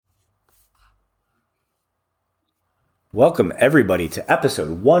Welcome, everybody, to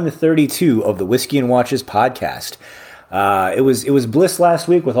episode 132 of the Whiskey and Watches podcast. It was bliss last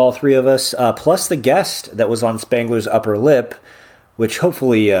week with all three of us, plus the guest that was on Spangler's upper lip, which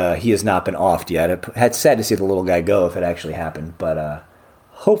hopefully he has not been offed yet. I had sad to see the little guy go if it actually happened, but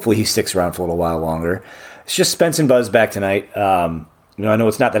hopefully he sticks around for a little while longer. It's just Spence and Buzz back tonight. I know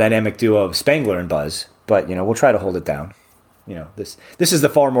it's not the dynamic duo of Spangler and Buzz, but we'll try to hold it down. This is the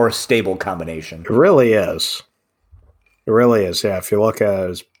far more stable combination. It really is. It really is, yeah. If you look at it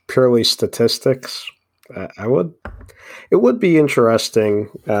as purely statistics, it would be interesting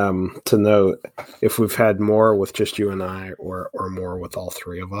to note if we've had more with just you and I or more with all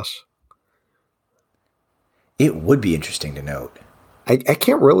three of us. It would be interesting to note. I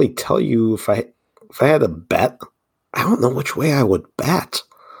can't really tell you if I had a bet. I don't know which way I would bet.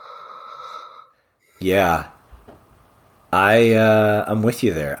 Yeah. I'm with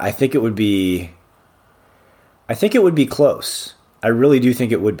you there. I think it would be close. I really do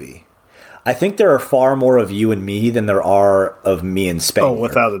think it would be. I think there are far more of you and me than there are of me and Spangler. Oh,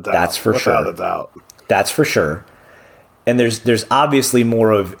 without a doubt. That's for sure. Without a doubt. That's for sure. And there's obviously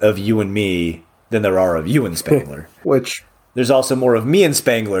more of you and me than there are of you and Spangler. Which there's also more of me and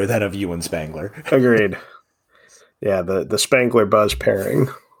Spangler than of you and Spangler. Agreed. Yeah, the Spangler Buzz pairing,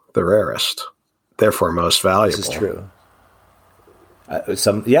 the rarest, therefore most valuable. This is true.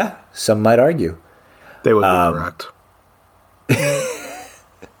 Some might argue. They would be correct.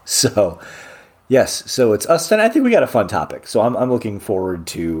 So, yes. So it's us, and I think we got a fun topic. So I'm looking forward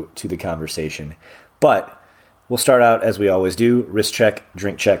to the conversation. But we'll start out as we always do: wrist check,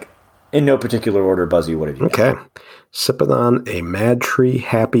 drink check, in no particular order. Buzzy, what have you got? Okay, sipping on a Mad Tree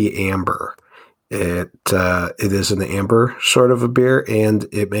Happy Amber. It is an amber sort of a beer, and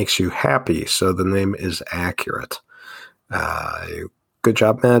it makes you happy. So the name is accurate. Good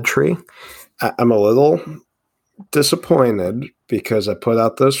job, Mad Tree. I'm a little disappointed because I put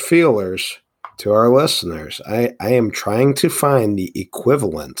out those feelers to our listeners. I am trying to find the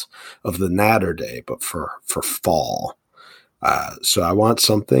equivalent of the Natter Day, but for fall. So I want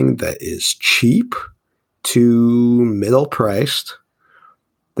something that is cheap to middle priced,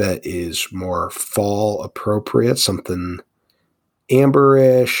 that is more fall appropriate, something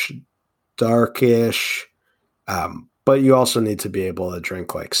amberish, darkish, but you also need to be able to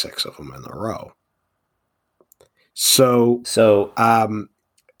drink like 6 of them in a row. So I've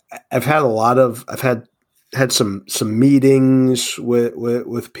had some meetings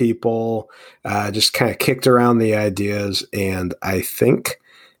with people, just kind of kicked around the ideas, and I think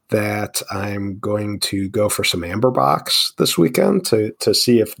that I'm going to go for some Amber Box this weekend to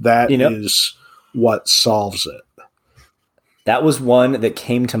see if that is what solves it. That was one that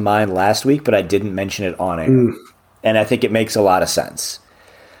came to mind last week, but I didn't mention it on air. And I think it makes a lot of sense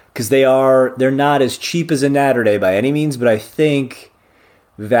because they're not as cheap as a Natter Day by any means, but I think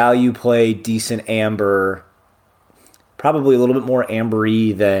value play, decent amber, probably a little bit more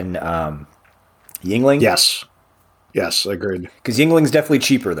ambery than Yuengling. Yes, agreed. Because Yuengling's definitely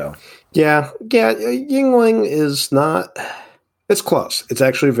cheaper though. Yeah. Yuengling is not. It's close. It's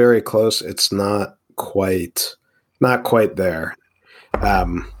actually very close. It's not quite there.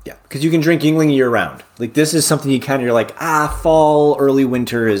 Because you can drink Yuengling year round. Like this is something you're like, fall, early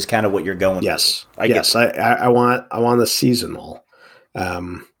winter is kind of what you're going. Yes, I want a seasonal.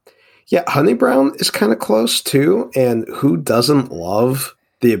 Honey Brown is kind of close too. And who doesn't love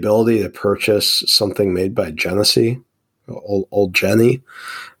the ability to purchase something made by Genesee, old Jenny?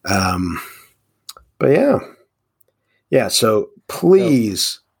 But yeah. So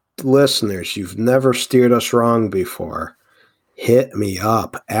please, listeners, you've never steered us wrong before. Hit me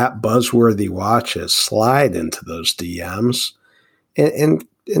up at Buzzworthy Watches. Slide into those DMs and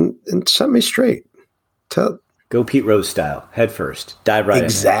set me straight. Go Pete Rose style, head first, dive right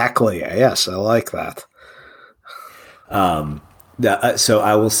exactly. In. Yes, I like that. So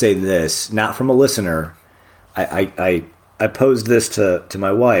I will say this, not from a listener. I posed this to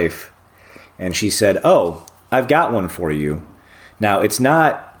my wife, and she said, "Oh, I've got one for you." Now it's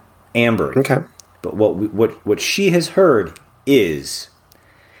not amber, okay, but what she has heard is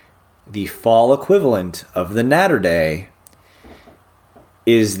the fall equivalent of the Natter Day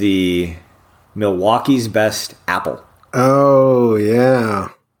is the Milwaukee's Best Apple. Oh, yeah.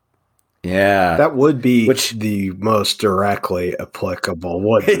 Yeah. That would be the most directly applicable,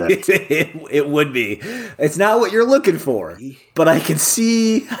 wouldn't it? It would be. It's not what you're looking for, but I can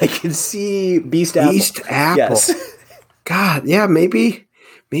see Beast Apple. Beast Apple. Yes. God, yeah, maybe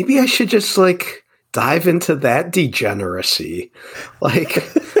I should just dive into that degeneracy.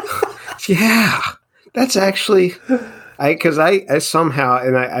 Yeah, that's actually, Because I somehow,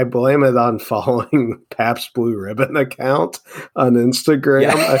 and I blame it on following Pabst Blue Ribbon account on Instagram.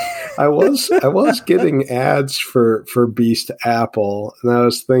 Yeah. I was getting ads for Beast Apple, and I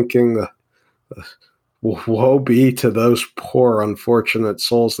was thinking, woe be to those poor unfortunate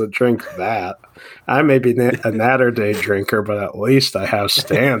souls that drink that. I may be a Natter Day drinker, but at least I have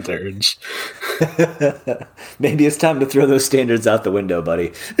standards. Maybe it's time to throw those standards out the window,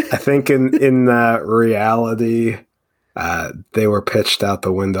 buddy. I think in reality, they were pitched out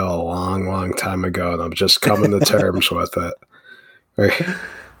the window a long, long time ago, and I'm just coming to terms with it. Right?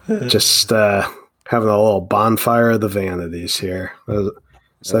 Just having a little bonfire of the vanities here. Is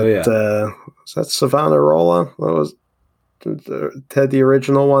that Savonarola? That was Ted, the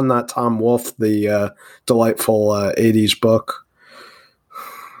original one, not Tom Wolfe, the delightful 80s book.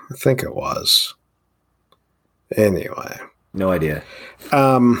 I think it was. Anyway. No idea.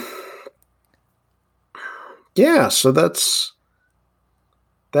 Yeah, so that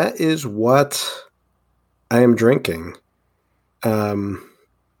is what I am drinking. Yeah.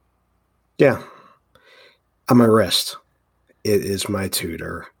 On my wrist, it is my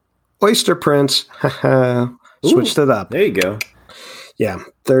Tudor. Oyster Prince. Switched it up. There you go. Yeah,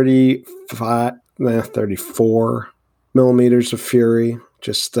 34 millimeters of Fury.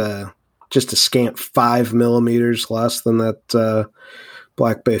 Just a scant 5 millimeters less than that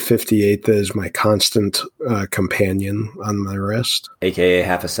Black Bay 58 that is my constant companion on my wrist. AKA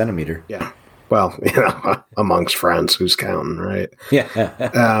half a centimeter. Yeah. Well, amongst friends, who's counting, right? Yeah.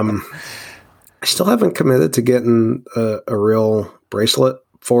 I still haven't committed to getting a real bracelet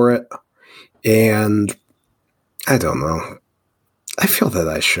for it. And I don't know. I feel that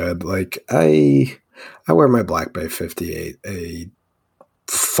I should. Like, I wear my Black Bay 58 a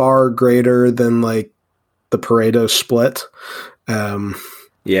far greater than like the Pareto split.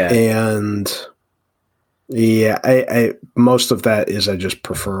 Yeah. And yeah, I most of that is I just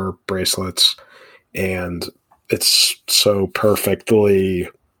prefer bracelets, and it's so perfectly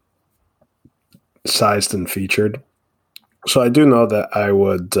sized and featured. So I do know that I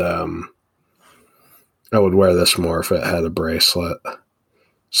would wear this more if it had a bracelet.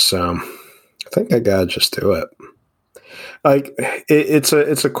 So I think I gotta just do it. Like it's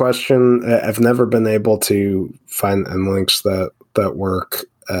a question. I've never been able to find end links that work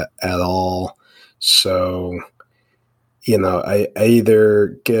at all. So, I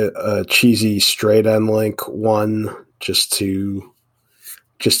either get a cheesy straight end link one just to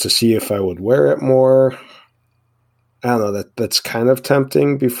see if I would wear it more. I don't know, that's kind of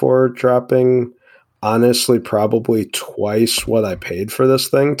tempting before dropping, honestly, probably twice what I paid for this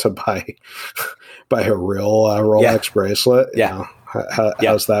thing to buy a real Rolex bracelet. Yeah.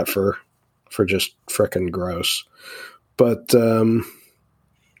 How's that for just frickin' gross? But I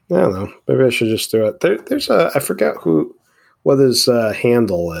don't know. Maybe I should just do it. There's I forget what his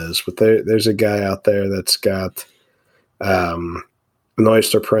handle is, but there's a guy out there that's got an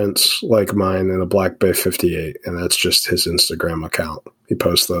Oyster Prince like mine and a Black Bay 58, and that's just his Instagram account. He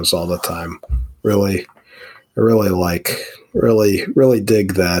posts those all the time. Really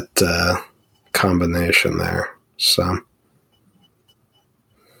dig that combination there. So,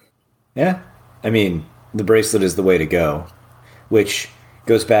 yeah. I mean, the bracelet is the way to go, which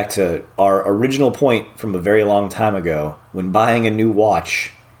goes back to our original point from a very long time ago. When buying a new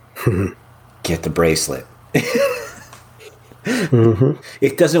watch, get the bracelet. Mm-hmm.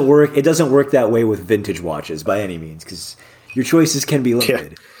 It doesn't work that way with vintage watches by any means, because your choices can be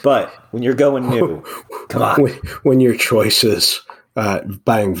limited. Yeah. But when you're going new, come on. When your choices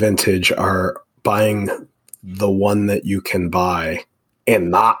buying vintage are buying the one that you can buy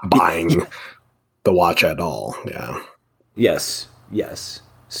and not buying the watch at all. Yeah. Yes.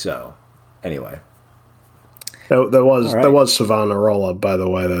 So, anyway. There was Savonarola, by the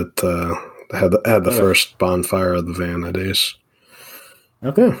way, that had the first bonfire of the vanities.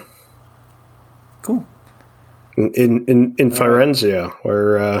 Okay. Yeah. Cool. In Firenze,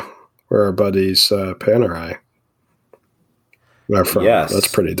 where our buddies Panerai are from. Yes. That's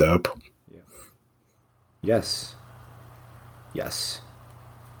pretty dope. Yes.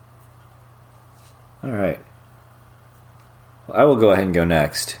 All right. Well, I will go ahead and go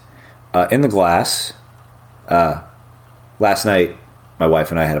next. In the glass, last night, my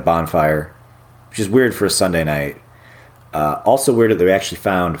wife and I had a bonfire, which is weird for a Sunday night. Also weird that they actually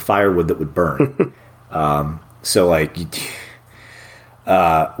found firewood that would burn. So like,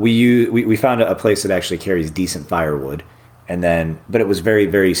 we found a place that actually carries decent firewood, but it was very,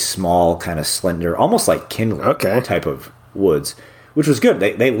 very small, kind of slender, almost like kindling type of woods, which was good.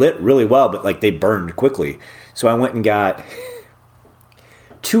 They lit really well, but like they burned quickly. So I went and got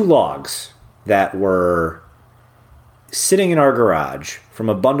 2 logs that were sitting in our garage from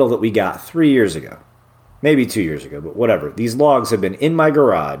a bundle that we got 3 years ago, maybe 2 years ago, but whatever. These logs have been in my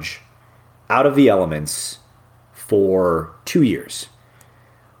garage, out of the elements, for 2 years.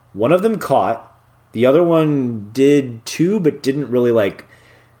 One of them caught. The other one did too, but didn't really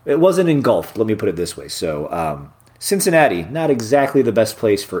it wasn't engulfed, let me put it this way. So, Cincinnati, not exactly the best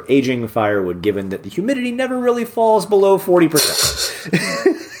place for aging firewood, given that the humidity never really falls below 40%.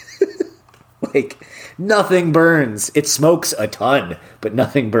 Nothing burns. It smokes a ton, but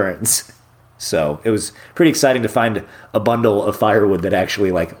nothing burns. So it was pretty exciting to find a bundle of firewood that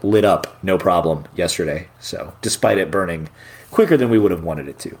actually lit up no problem yesterday. So despite it burning quicker than we would have wanted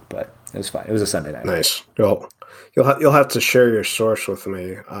it to, but it was fine. It was a Sunday night. Nice. You'll have to share your source with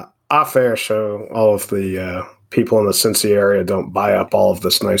me off air, so all of the people in the Cincy area don't buy up all of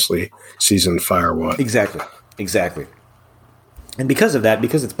this nicely seasoned firewood. Exactly. And because of that,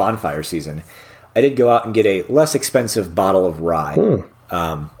 because it's bonfire season, I did go out and get a less expensive bottle of rye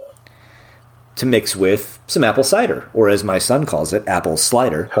to mix with some apple cider, or as my son calls it, apple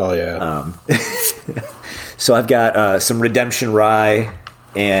slider. Hell yeah. So I've got some Redemption rye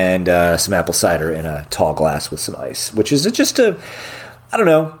and some apple cider in a tall glass with some ice, which is just I don't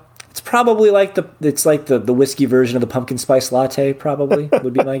know. It's probably the whiskey version of the pumpkin spice latte, probably,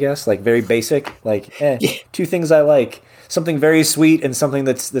 would be my guess. Very basic. Two things I like. Something very sweet and something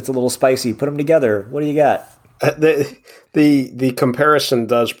that's a little spicy. Put them together. What do you got? The comparison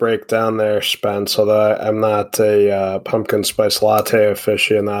does break down there, Spence, although I'm not a pumpkin spice latte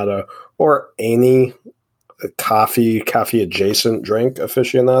aficionado or any coffee adjacent drink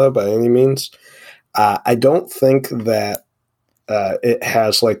aficionado by any means. I don't think that it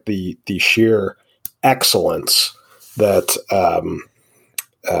has the sheer excellence that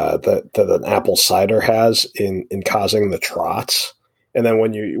that an apple cider has in causing the trots. And then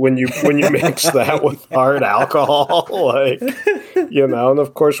when you mix that with hard alcohol, and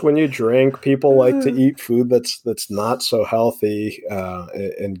of course when you drink, people like to eat food that's not so healthy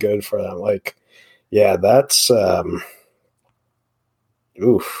and good for them. That's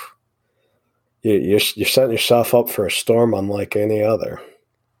oof. You're setting yourself up for a storm unlike any other.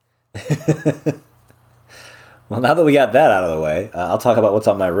 Well, now that we got that out of the way, I'll talk about what's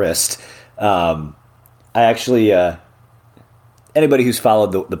on my wrist. I actually, anybody who's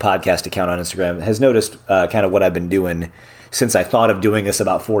followed the podcast account on Instagram has noticed kind of what I've been doing since I thought of doing this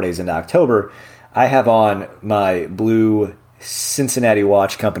about 4 days into October. I have on my blue Cincinnati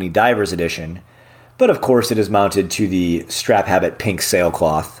Watch Company Divers Edition, but of course it is mounted to the Strap Habit pink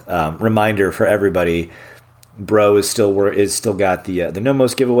sailcloth. Reminder for everybody. Bro is still got the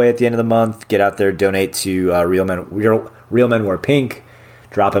Nomos giveaway at the end of the month. Get out there, donate to Real Men Wear Pink.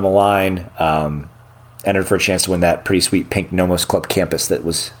 Drop him a line. Entered for a chance to win that pretty sweet pink Nomos Club campus that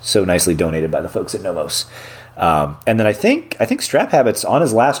was so nicely donated by the folks at Nomos. And then I think Strap Habit's on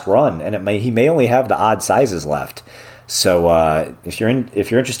his last run, and he may only have the odd sizes left. So if you're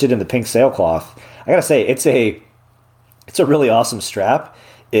interested in the pink sailcloth, I gotta say it's a really awesome strap.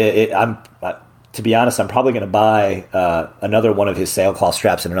 To be honest, I'm probably going to buy another one of his sailcloth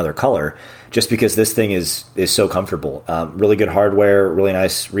straps in another color, just because this thing is so comfortable. Really good hardware, really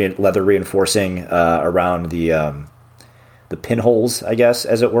nice leather reinforcing around the pinholes, I guess,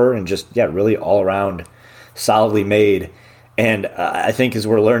 as it were, and just really all around solidly made. And I think, as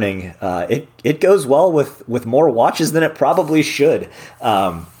we're learning, it goes well with more watches than it probably should.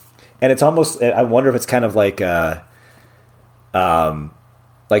 And it's almost, I wonder if it's kind of like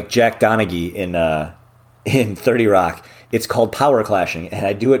Jack Donaghy in 30 Rock. It's called power clashing, and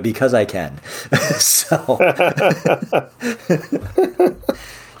I do it because I can. So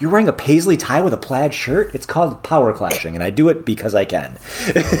you're wearing a paisley tie with a plaid shirt? It's called power clashing, and I do it because I can.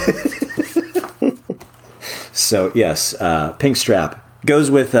 So yes, pink strap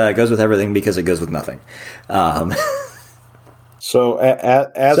goes with everything because it goes with nothing. So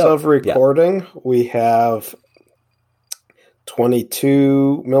as of recording, we have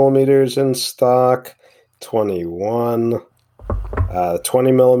 22 millimeters in stock, 21,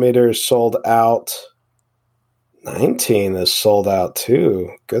 20 millimeters sold out. 19 is sold out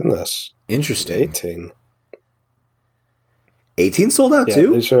too. Goodness. Interesting. 18 sold out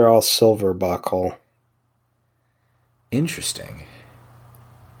too? These are all silver buckle. Interesting.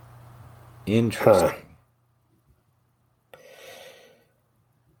 Huh.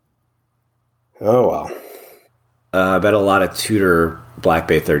 Oh, well. I bet a lot of Tudor Black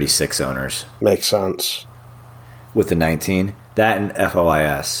Bay 36 owners. Makes sense. With the 19. That and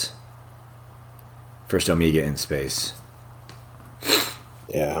FOIS. First Omega in space.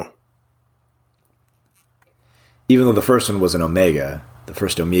 Yeah. Even though the first one was an Omega, the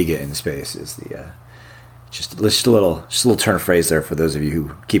first Omega in space is the Just a little turn of phrase there for those of you who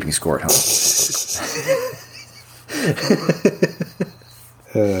are keeping score at home.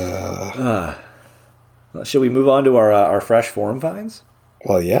 Should we move on to our fresh forum finds?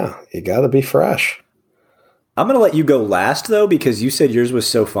 Well, yeah, you got to be fresh. I'm going to let you go last, though, because you said yours was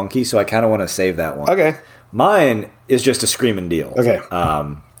so funky, so I kind of want to save that one. Okay. Mine is just a screaming deal. Okay.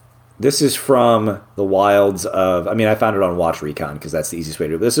 This is from the wilds of... I mean, I found it on Watch Recon, because that's the easiest way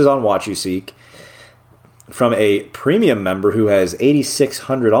to do it. This is on Watch You Seek, from a premium member who has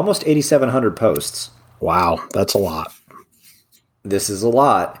 8,600, almost 8,700 posts. Wow, that's a lot. This is a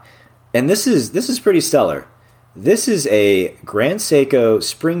lot. And this is pretty stellar. This is a Grand Seiko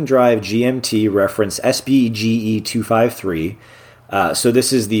Spring Drive GMT reference SBGE 253. So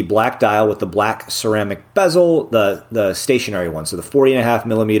this is the black dial with the black ceramic bezel, the stationary one. So the 40.5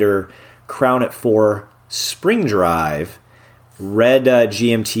 millimeter Crown at 4 Spring Drive, red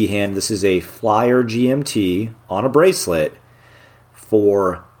GMT hand. This is a Flyer GMT on a bracelet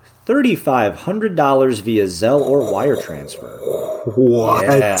for $3,500 via Zelle or wire transfer. What?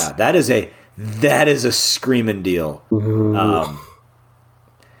 Yeah, that is a screaming deal.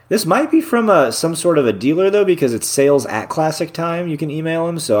 This might be from some sort of a dealer, though, because it's sales at Classic Time. You can email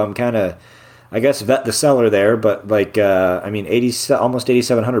them, so I'm kind of, I guess, vet the seller there. But, like, I mean, almost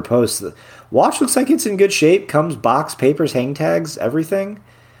 8,700 posts. The watch looks like it's in good shape. Comes box, papers, hang tags, everything.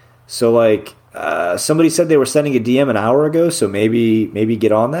 So, like, somebody said they were sending a DM an hour ago, so maybe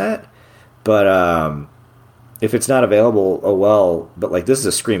get on that. But if it's not available, oh well. But, like, this is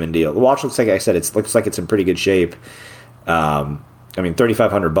a screaming deal. The watch looks like I said, looks like it's in pretty good shape. I mean,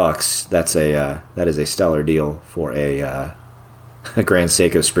 $3,500. That is a stellar deal for a Grand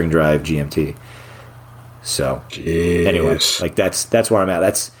Seiko Spring Drive GMT. So, anyway, like that's where I'm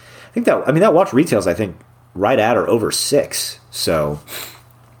at. That watch retails, I think, right at or over $6,000. So,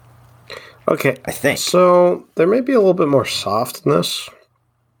 okay, I think so. There may be a little bit more softness.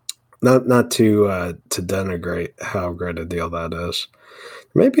 Not to denigrate how great a deal that is.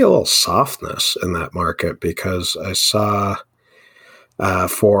 There may be a little softness in that market because I saw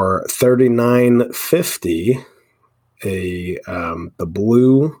for $39.50 the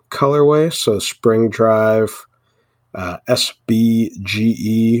blue colorway, so Spring Drive SBGE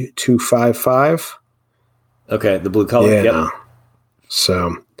 255. Okay, the blue color. Yeah. Yep.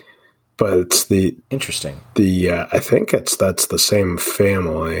 So, but it's interesting. I think that's the same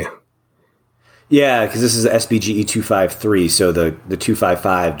family. Yeah, because this is the SBGE 253, so the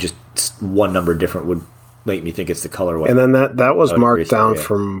 255, just one number different would make me think it's the colorway. And then that was marked down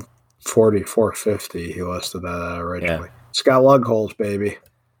from $4,450. He listed that originally. Yeah. It's got lug holes, baby.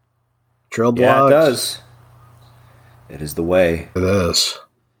 Drilled lugs. Yeah, it does. It is the way. It is.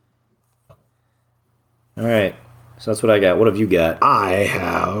 All right. So that's what I got. What have you got? I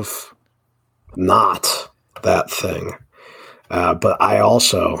have not that thing. But I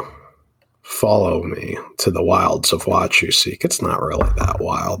also follow me to the wilds of Watch You Seek. It's not really that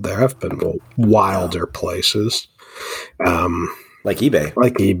wild there. I've been to wilder places. Like eBay.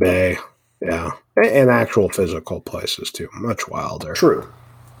 Like eBay, yeah. And actual physical places, too. Much wilder. True.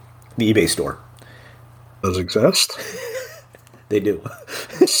 The eBay store. Does exist? They do.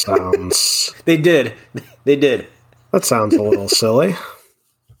 Sounds... They did. That sounds a little silly.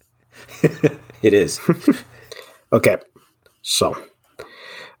 It is. Okay. So,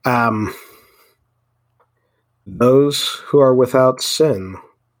 those who are without sin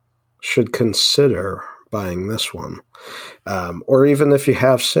should consider buying this one. Or even if you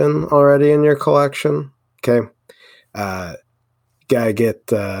have sin already in your collection, okay,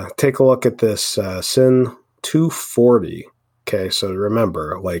 take a look at this Sin 240. Okay, so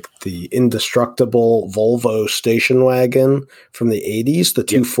remember, like the indestructible Volvo station wagon from the 80s, the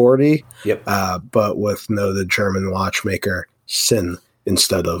 240, yep. But with the German watchmaker Sin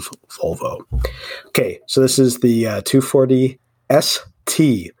instead of Volvo. Okay, so this is the 240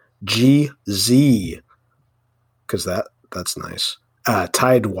 STGZ, because that's nice.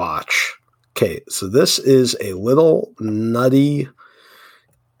 Tide watch. Okay, so this is a little nutty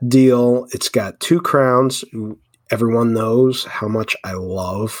deal. It's got 2 crowns. Everyone knows how much I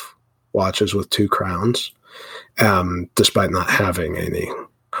love watches with 2 crowns, despite not having any.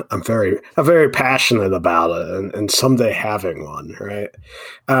 I'm very passionate about it, and someday having one, right?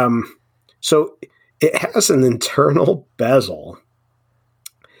 So it has an internal bezel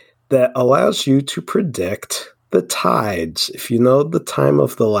that allows you to predict the tides. If you know the time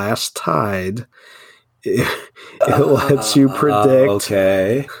of the last tide, it lets you predict.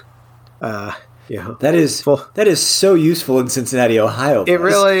 Okay. Yeah, that is so useful in Cincinnati, Ohio. It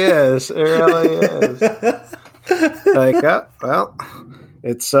really is. It really is. Like, well,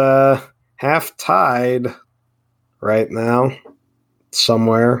 it's half tide right now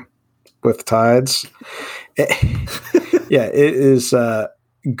somewhere with tides. It is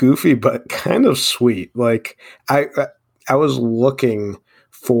goofy, but kind of sweet. Like I was looking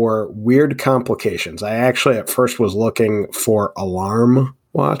for weird complications. I actually at first was looking for alarm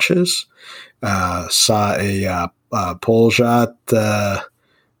watches. Saw a Polzat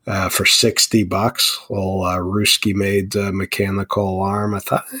for $60, little Ruski made mechanical alarm. I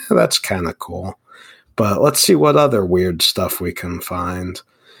thought that's kind of cool, but let's see what other weird stuff we can find.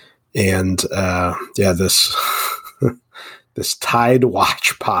 And this this Tide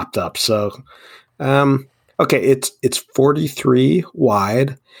watch popped up. So okay, it's 43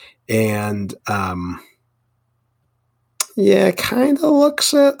 wide, and it kind of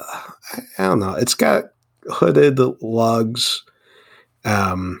looks at, I don't know. It's got hooded lugs,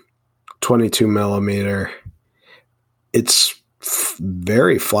 22 millimeter. It's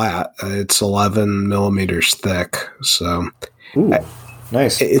very flat. It's 11 millimeters thick. So, ooh,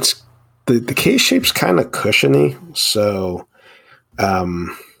 nice. It's the case shape's kind of cushiony. So,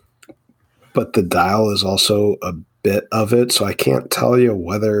 but the dial is also a bit of it. So I can't tell you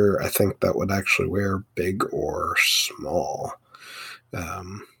whether I think that would actually wear big or small.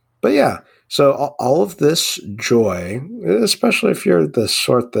 But yeah. So all of this joy, especially if you're the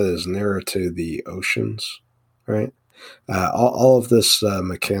sort that is nearer to the oceans, right? All of this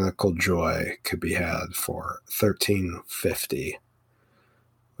mechanical joy could be had for $13.50.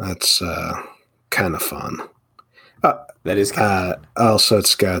 That's kind of fun. That is kind of also,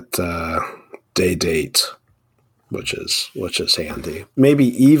 it's got day date, which is handy. Maybe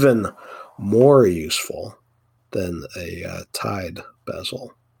even more useful than a Tide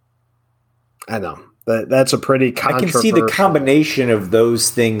bezel. I know that's a pretty controversial. I can see the combination of those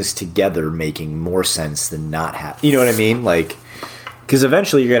things together making more sense than not have. You know what I mean? Like, because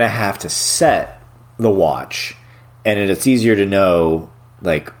eventually you're going to have to set the watch, and it's easier to know,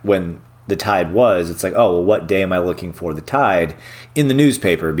 like, when the Tide was. It's like, oh, well, what day am I looking for the Tide in the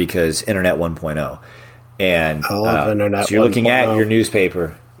newspaper, because Internet 1.0. And Internet so you're looking at your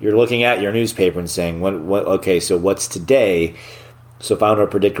newspaper. You're looking at your newspaper and saying, what? Okay, so what's today? So if I want to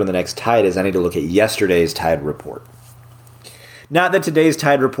predict when the next Tide is, I need to look at yesterday's Tide report. Not that today's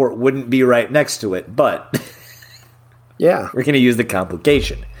Tide report wouldn't be right next to it, but yeah, we're going to use the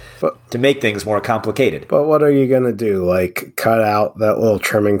complication to make things more complicated. But what are you going to do? Like, cut out that little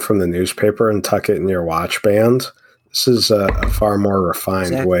trimming from the newspaper and tuck it in your watch band? This is a far more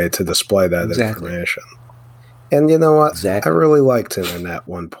refined way to display that information. And you know what? I really liked Internet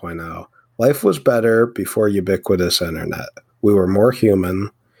 1.0. Life was better before ubiquitous internet. We were more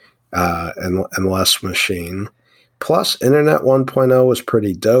human and less machine. Plus, Internet 1.0 was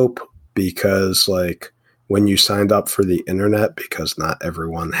pretty dope because, like, when you signed up for the internet, because not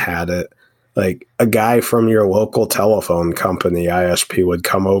everyone had it, like, a guy from your local telephone company, ISP, would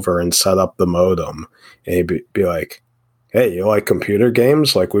come over and set up the modem. And he'd be like, hey, you like computer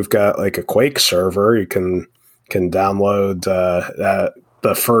games? Like, we've got, like, a Quake server. You can download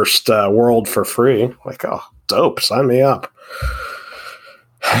the first world for free. Like, oh, dope. Sign me up.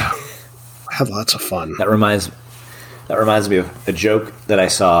 I had lots of fun. That reminds me of a joke that I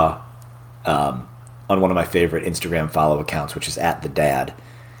saw on one of my favorite Instagram follow accounts, which is @thedad.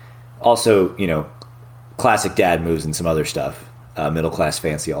 Also, you know, classic dad moves and some other stuff, middle class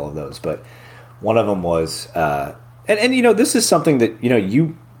fancy, all of those. But one of them was, and you know, this is something that, you know,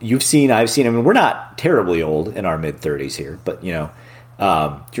 you've seen, I've seen. I mean, we're not terribly old in our mid-30s here, but, you know,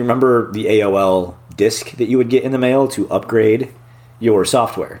 do you remember the AOL disc that you would get in the mail to upgrade your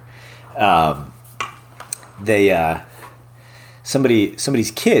software?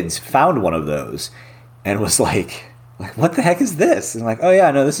 Somebody's kids found one of those and was like, what the heck is this? And like, oh yeah,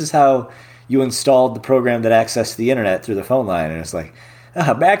 no, this is how you installed the program that accessed the internet through the phone line. And it's like,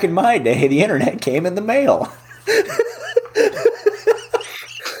 back in my day, the internet came in the mail.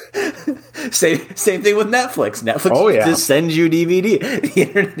 Same thing with Netflix. Netflix just sends you DVD. The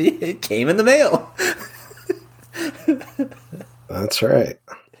internet, it came in the mail. That's right.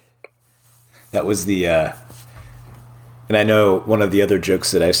 That was the, and I know one of the other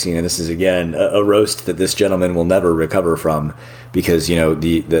jokes that I've seen, and this is again a roast that this gentleman will never recover from, because, you know,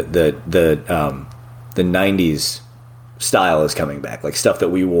 the 90s style is coming back. Like, stuff that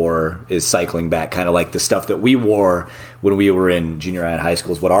we wore is cycling back, kind of like the stuff that we wore when we were in junior high and high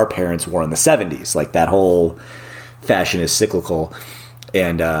school is what our parents wore in the 70s. Like, that whole fashion is cyclical.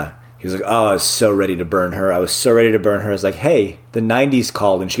 And he was like, oh, I was so ready to burn her. I was was like, hey, the 90s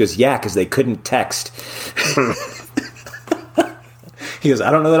called. And she goes, yeah, because they couldn't text. He goes,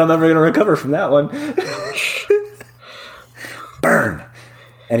 I don't know that I'm ever going to recover from that one. Burn.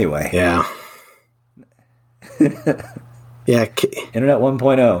 Anyway. Yeah. Yeah, Internet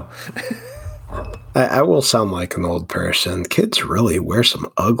 1.0. I will sound like an old person. Kids really wear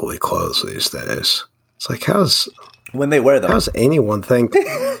some ugly clothes these days. It's like, When they wear them. how's anyone think?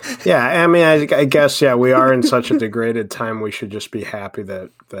 Yeah, I mean, I guess, yeah, we are in such a degraded time. We should just be happy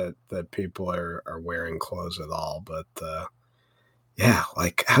that people are wearing clothes at all. But yeah,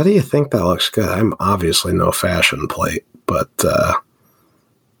 like, how do you think that looks good? I'm obviously no fashion plate, but I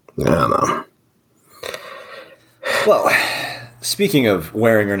don't know. Well, speaking of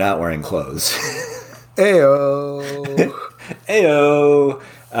wearing or not wearing clothes. Ayo.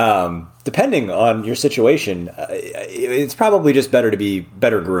 Ayo. Depending on your situation, it's probably just better to be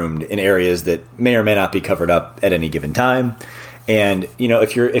better groomed in areas that may or may not be covered up at any given time. And,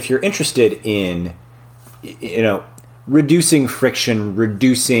 if you're interested in, reducing friction,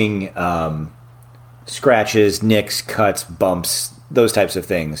 reducing scratches, nicks, cuts, bumps, those types of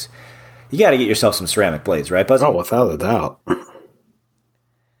things, you got to get yourself some ceramic blades, right, Buzz? Oh, without a doubt.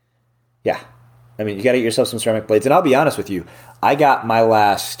 Yeah. I mean, you got to get yourself some ceramic blades. And I'll be honest with you, I got my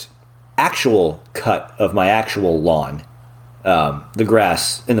last actual cut of my actual lawn, the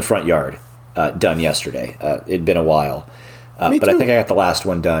grass in the front yard, done yesterday. It'd been a while. But I think I got the last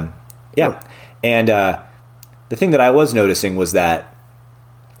one done. Yeah. And the thing that I was noticing was that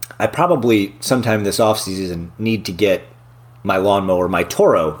I probably sometime this offseason need to get my lawnmower, my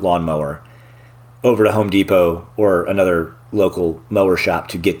Toro lawnmower, over to Home Depot or another local mower shop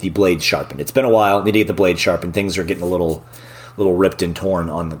to get the blades sharpened. It's been a while. Need to get the blades sharpened. Things are getting a little ripped and torn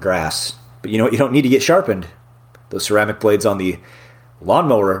on the grass. But you know what? You don't need to get sharpened. Those ceramic blades on the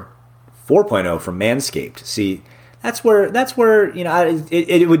lawnmower 4.0 from Manscaped. See, that's where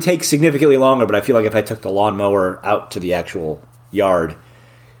it would take significantly longer. But I feel like if I took the lawnmower out to the actual yard,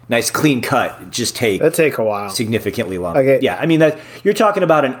 nice clean cut, it'd just take a while, significantly longer. Okay. Yeah, I mean that you're talking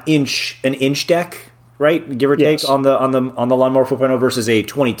about an inch deck, right? Give or take on the lawnmower 4.0 versus a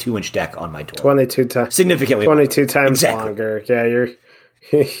 22-inch deck on my Toro. 22 times, significally 22 times exactly. Longer. Yeah,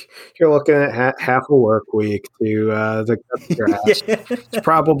 you're looking at half a work week to cut the grass. Yeah. It's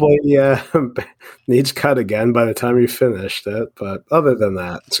probably needs cut again by the time you finished it, but other than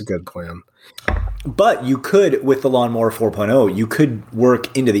that, it's a good plan. But you could, with the Lawnmower 4.0, you could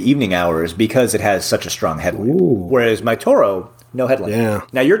work into the evening hours because it has such a strong headlamp. Ooh. Whereas my Toro, no headlamp. Yeah.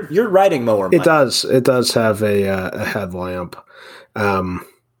 Now your riding mower, it does have a headlamp.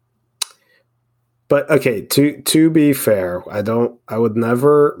 But okay, to be fair, I would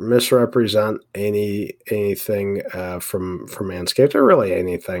never misrepresent anything from Manscaped, or really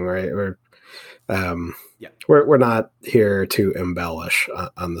anything, right? We're not here to embellish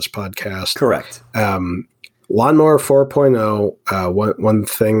on this podcast. Correct. Lawnmower 4.0, one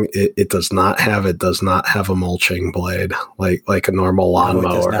thing it does not have a mulching blade like a normal lawnmower. No,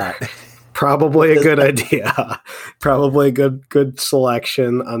 it does not. Probably a good idea. Probably a good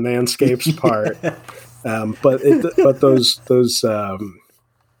selection on Manscaped's part. But those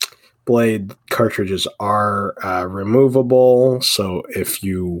blade cartridges are removable. So if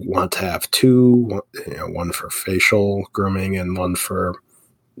you want to have two, one for facial grooming and one for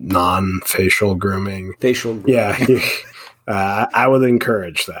non-facial grooming, I would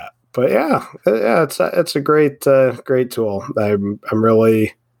encourage that. But yeah, it's a great tool. I'm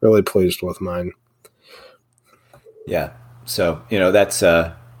really pleased with mine. Yeah. So, that's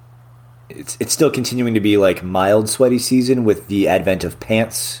it's still continuing to be like mild sweaty season with the advent of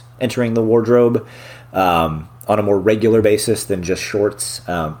pants entering the wardrobe on a more regular basis than just shorts.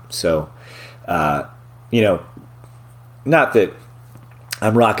 Not that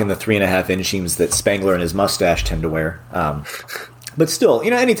I'm rocking the 3.5 inseams that Spangler and his mustache tend to wear. But still,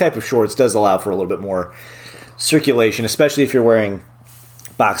 any type of shorts does allow for a little bit more circulation, especially if you're wearing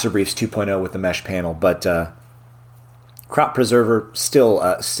boxer briefs 2.0 with the mesh panel. But crop preserver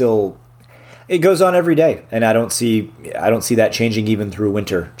still it goes on every day, and I don't see that changing even through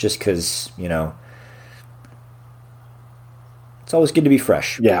winter, just because it's always good to be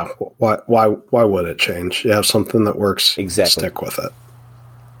fresh. Yeah, why would it change? You have something that works. Exactly. Stick with it.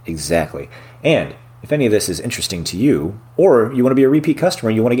 Exactly. And if any of this is interesting to you, or you want to be a repeat customer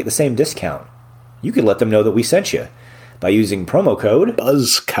and you want to get the same discount, you could let them know that we sent you by using promo code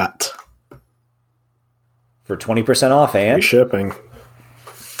BuzzCut for 20% off and free shipping.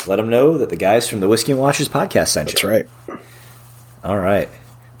 Let them know that the guys from the Whiskey and Watches podcast sent you. That's right. All right.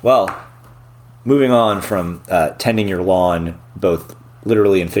 Well, moving on from tending your lawn, both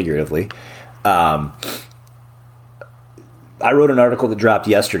literally and figuratively, I wrote an article that dropped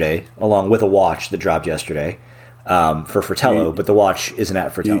yesterday, along with a watch that dropped yesterday for Fratello, but the watch isn't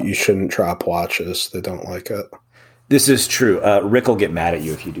at Fratello. You shouldn't drop watches. They don't like it. This is true. Rick will get mad at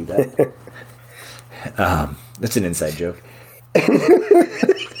you if you do that. That's an inside joke.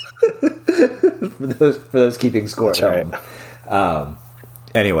 for those keeping score. That's right.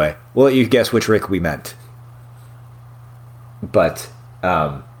 Anyway, we'll let you guess which Rick we meant. But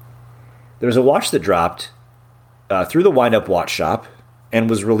there was a watch that dropped through the Wind Up Watch Shop and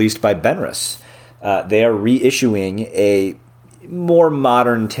was released by Benrus. They are reissuing a more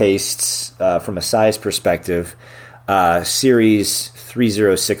modern tastes from a size perspective, Series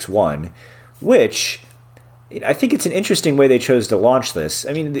 3061, which I think it's an interesting way they chose to launch this.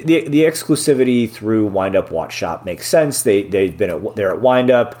 I mean, the exclusivity through Wind Up Watch Shop makes sense. They're at Wind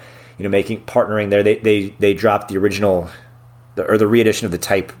Up, partnering there. They dropped the original or the reedition of the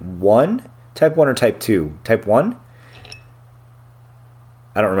Type 1 or Type 2? Type 1?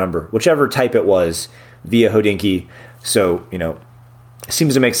 I don't remember. Whichever type it was, via Hodinkee. So, it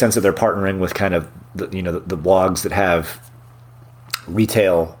seems to make sense that they're partnering with kind of the blogs that have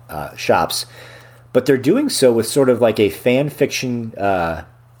retail shops. But they're doing so with sort of like a fan fiction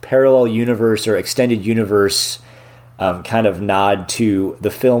parallel universe or extended universe kind of nod to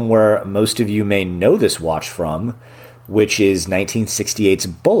the film where most of you may know this watch from, which is 1968's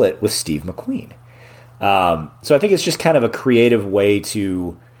Bullitt with Steve McQueen. So I think it's just kind of a creative way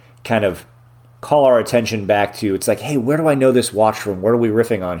to kind of call our attention back to, it's like, hey, where do I know this watch from? Where are we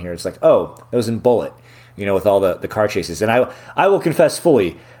riffing on here? It's like, oh, it was in Bullitt, with all the car chases. And I will confess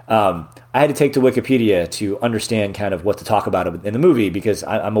fully, I had to take to Wikipedia to understand kind of what to talk about in the movie, because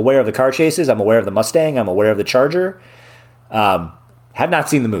I'm aware of the car chases. I'm aware of the Mustang. I'm aware of the Charger. Have not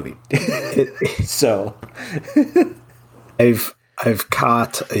seen the movie. So I've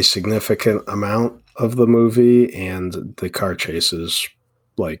caught a significant amount of the movie, and the car chases,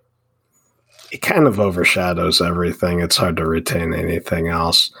 like, it kind of overshadows everything. It's hard to retain anything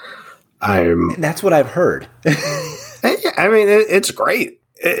else. That's what I've heard. I mean, it's great.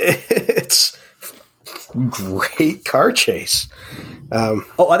 It's great car chase. That's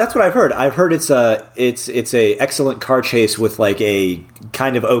what I've heard. I've heard it's a excellent car chase with like a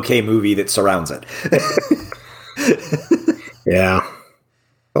kind of okay movie that surrounds it. Yeah,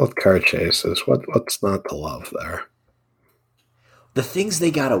 both car chases. What's not to love there? The things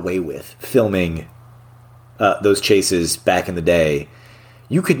they got away with filming those chases back in the day,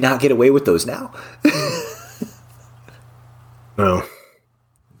 you could not get away with those now. No.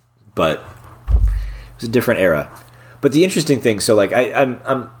 But it was a different era. But the interesting thing, so like I'm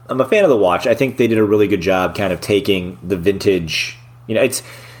a fan of the watch. I think they did a really good job kind of taking the vintage,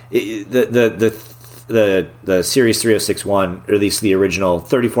 the Series 3061, or at least the original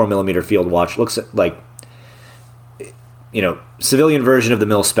 34 millimeter field watch, looks like, civilian version of the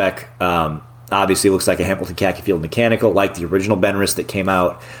mil spec. Obviously looks like a Hamilton khaki field mechanical, like the original Benrus that came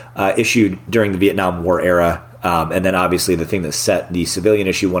out, issued during the Vietnam War era. And then obviously the thing that set the civilian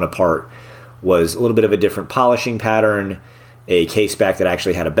issue one apart was a little bit of a different polishing pattern, a case back that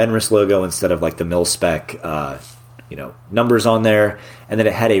actually had a Benrus logo instead of like the mil spec, numbers on there. And then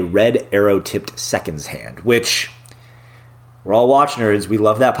it had a red arrow-tipped seconds hand, which we're all watch nerds. We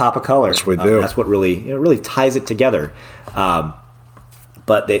love that pop of color. Yes, we do. That's what really ties it together.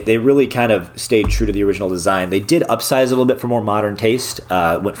 But they really kind of stayed true to the original design. They did upsize a little bit for more modern taste.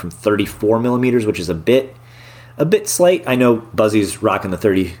 Went from 34 millimeters, which is a bit slight. I know Buzzy's rocking the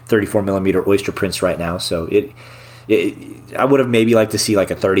 34 millimeter Oyster Prince right now, so I would have maybe liked to see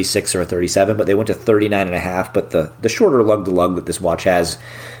like a 36 or a 37, but they went to 39.5. But the shorter lug to lug that this watch has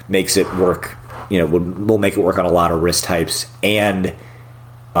makes it work. Will make it work on a lot of wrist types, and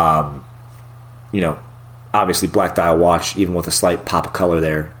obviously black dial watch, even with a slight pop of color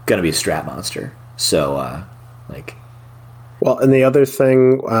there, gonna be a strap monster. So well, and the other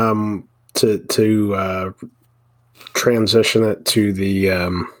thing to transition it to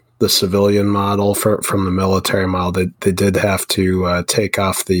the civilian model from the military model, they did have to take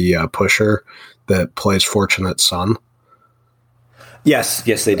off the pusher that plays Fortunate Son. Yes,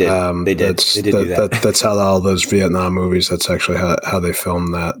 they did. They did do that. That's how all those Vietnam movies. That's actually how they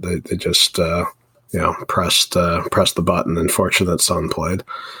filmed that. They just pressed the button and Fortunate Son played.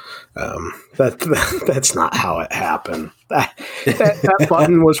 That's not how it happened. That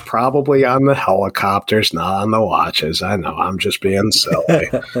button was probably on the helicopters, not on the watches. I know. I'm just being silly.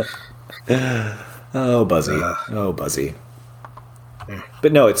 Oh, Buzzy.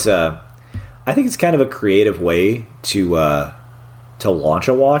 But no, it's. I think it's kind of a creative way to launch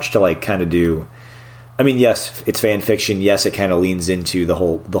a watch, to like kind of do. I mean, yes, it's fan fiction. Yes, it kind of leans into the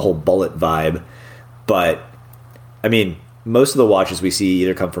whole Bullitt vibe, but I mean, most of the watches we see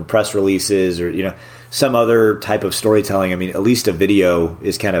either come from press releases or some other type of storytelling. I mean, at least a video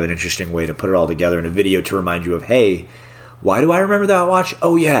is kind of an interesting way to put it all together in a video to remind you of, hey, why do I remember that watch?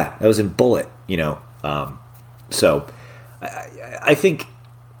 Oh yeah, that was in Bullitt. So I think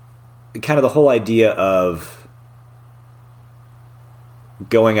kind of the whole idea of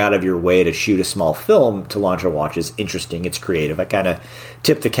going out of your way to shoot a small film to launch a watch is interesting. It's creative. I kind of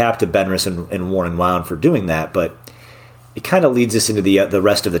tip the cap to Benris and Warren Wound for doing that, but it kind of leads us into the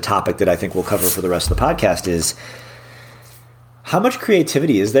rest of the topic that I think we'll cover for the rest of the podcast is how much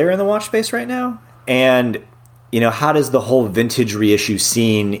creativity is there in the watch space right now? And, how does the whole vintage reissue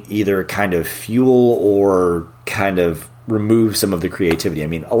scene either kind of fuel or kind of remove some of the creativity? I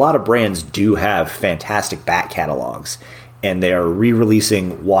mean, a lot of brands do have fantastic back catalogs, and they are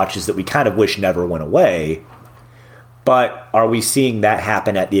re-releasing watches that we kind of wish never went away. But are we seeing that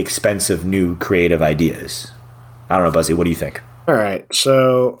happen at the expense of new creative ideas? I don't know, Buzzy. What do you think? All right,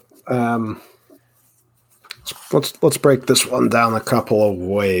 so let's break this one down a couple of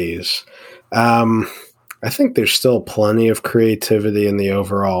ways. I think there's still plenty of creativity in the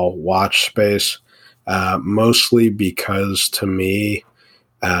overall watch space, mostly because to me,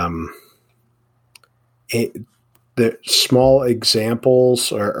 the small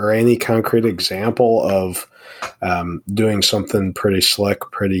examples or any concrete example of doing something pretty slick,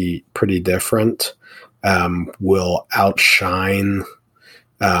 pretty different, will outshine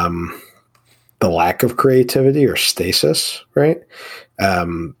the lack of creativity or stasis, right?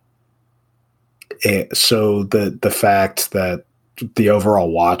 So the fact that the overall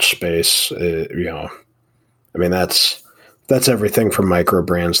watch space, that's everything from micro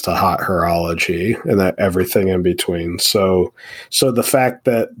brands to hot horology and everything in between. So the fact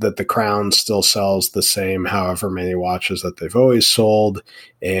that the Crown still sells the same however many watches that they've always sold,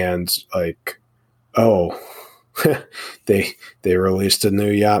 and they released a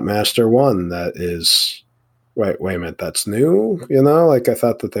new Yachtmaster 1 that is wait a minute, that's new, I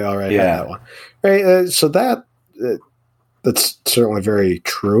thought that they already had that one, right? So that's certainly very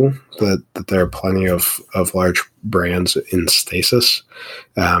true that there are plenty of large brands in stasis.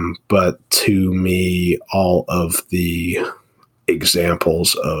 But to me, all of the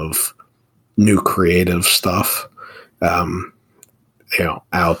examples of new creative stuff, outshine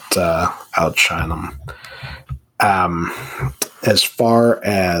them. As far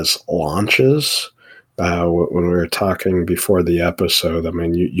as launches, when we were talking before the episode, I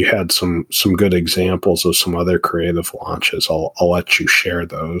mean, you had some good examples of some other creative launches. I'll let you share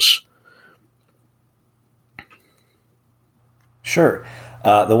those. Sure.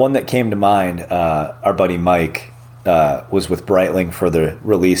 The one that came to mind, our buddy Mike, was with Breitling for the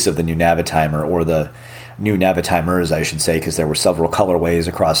release of the new Navitimer, or the new Navitimers, I should say, because there were several colorways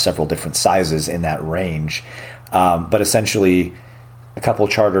across several different sizes in that range. But essentially, a couple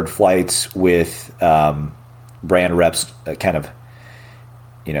chartered flights with brand reps kind of,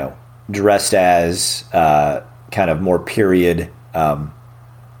 dressed as kind of more period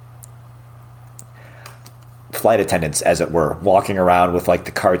flight attendants, as it were, walking around with like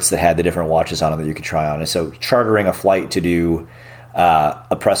the carts that had the different watches on them that you could try on. And so chartering a flight to do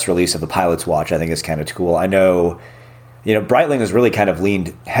a press release of the pilot's watch, I think is kind of cool. I know, Breitling has really kind of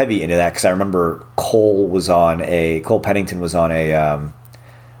leaned heavy into that, because I remember Cole Pennington was on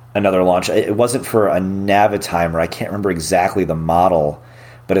another launch. It wasn't for a Navitimer. I can't remember exactly the model,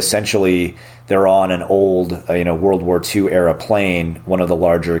 but essentially they're on an old, World War II era plane, one of the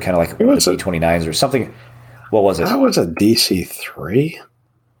larger kind of like B-29s or something. What was it? That was a DC-3.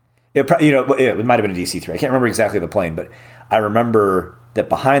 It might have been a DC-3. I can't remember exactly the plane, but I remember that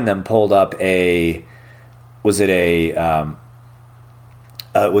behind them pulled up it was a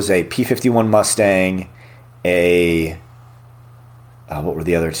P-51 Mustang, what were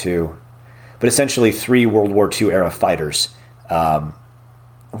the other two? But essentially 3 World War II era fighters. A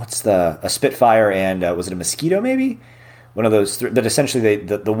Spitfire and was it a Mosquito maybe? One of those that essentially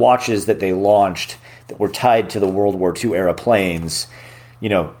the watches that they launched that were tied to the World War II era planes.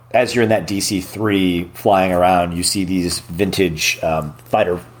 As you're in that DC-3 flying around, you see these vintage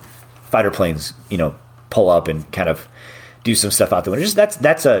fighter planes, pull up and kind of do some stuff out the window.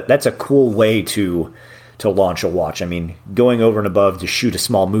 That's a cool way to launch a watch. I mean, going over and above to shoot a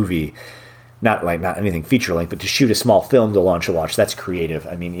small movie, not anything feature length, but to shoot a small film to launch a watch, that's creative.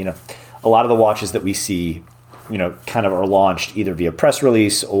 I mean, a lot of the watches that we see, kind of are launched either via press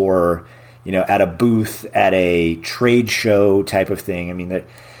release or, at a booth at a trade show type of thing. I mean,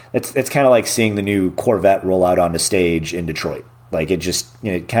 it's kind of like seeing the new Corvette roll out onto stage in Detroit. Like, it just,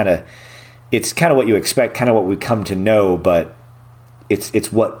 it's kind of what you expect, kind of what we come to know, but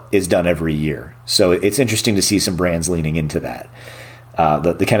it's what is done every year. So it's interesting to see some brands leaning into that.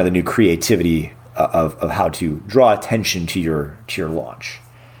 The kind of the new creativity of how to draw attention to your launch.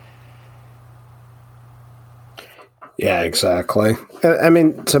 Yeah, exactly. I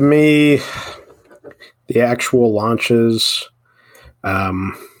mean, to me, the actual launches,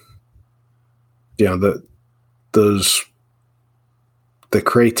 the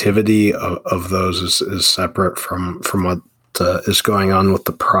creativity of those is separate from what is going on with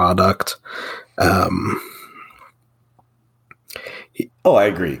the product. I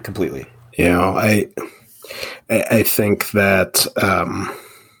agree completely. I think that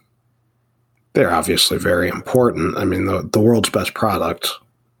they're obviously very important. I mean, the world's best product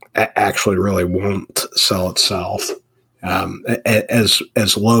actually really won't sell itself.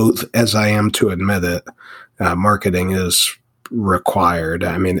 As loath as I am to admit it, marketing is required.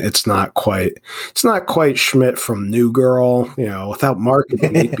 I mean, it's not quite Schmidt from New Girl. Without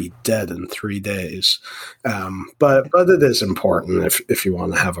marketing, he'd be dead in 3 days. But it is important if you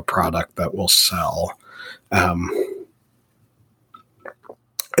want to have a product that will sell.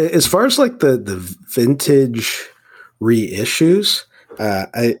 As far as like the vintage reissues,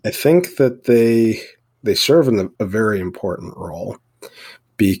 I think that they serve in a very important role,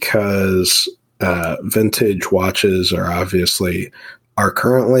 because vintage watches are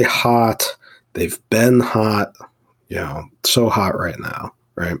currently hot. They've been hot, so hot right now,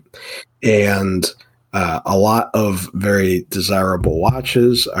 right? And a lot of very desirable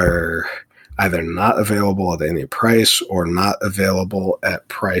watches are either not available at any price or not available at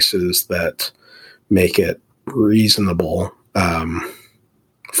prices that make it reasonable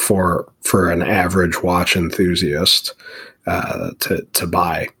for an average watch enthusiast to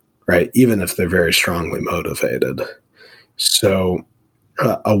buy, right? Even if they're very strongly motivated. So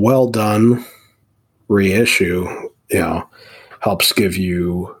a well done reissue, helps give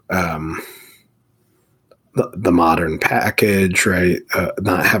you the modern package, right?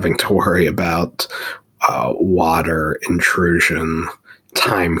 Not having to worry about water intrusion,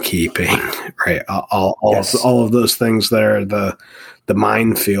 timekeeping, right? All of those things there, the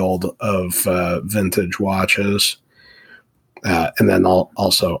minefield of vintage watches. And then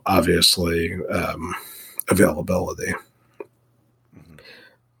also, obviously, availability.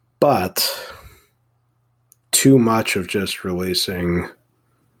 But too much of just releasing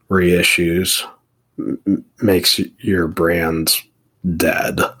reissues makes your brand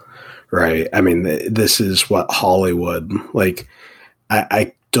dead, right? I mean, this is what Hollywood, like,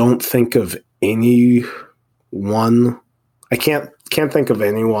 I don't think of anyone, I can't think of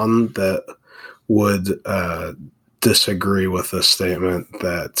anyone that would disagree with the statement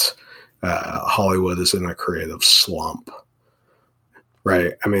that Hollywood is in a creative slump,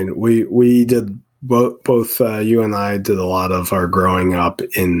 right? I mean, we did both you and I did a lot of our growing up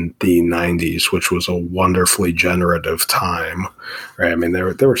in the 90s, which was a wonderfully generative time, right? I mean, there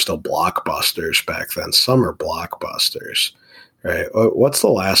were still blockbusters back then, summer blockbusters, right? What's the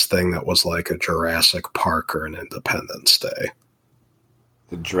last thing that was like a Jurassic Park or an Independence Day?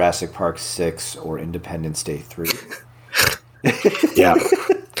 The Jurassic Park 6 or Independence Day 3. Yeah.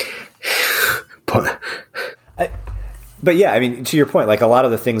 But yeah, I mean, to your point, like a lot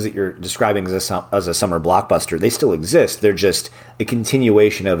of the things that you're describing as a summer blockbuster, they still exist. They're just a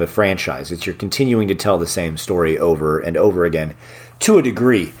continuation of a franchise. You're continuing to tell the same story over and over again, to a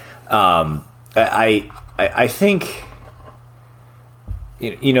degree. I think,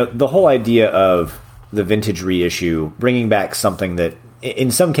 the whole idea of the vintage reissue, bringing back something that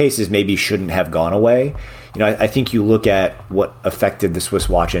in some cases maybe shouldn't have gone away. I think you look at what affected the Swiss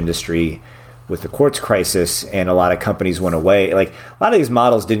watch industry with the quartz crisis, and a lot of companies went away. Like a lot of these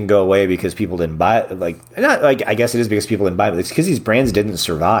models didn't go away because people didn't buy it. I guess it is because people didn't buy it. But it's because these brands didn't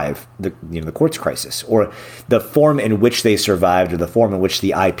survive the quartz crisis, or the form in which they survived, or the form in which the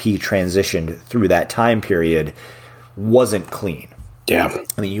IP transitioned through that time period wasn't clean. Yeah,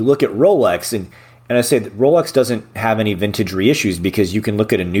 I mean, you look at Rolex, and I say that Rolex doesn't have any vintage reissues, because you can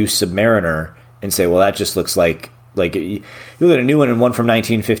look at a new Submariner and say, well, that just looks like you look at a new one and one from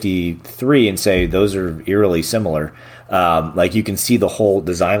 1953 and say those are eerily similar. Like you can see the whole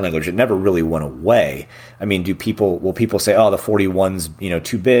design language. It never really went away. I mean, will people say, oh, the 41's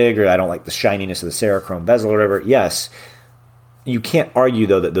too big, or I don't like the shininess of the Cerachrome bezel or whatever? Yes. You can't argue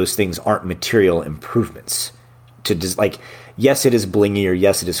though that those things aren't material improvements. Yes, it is blingier.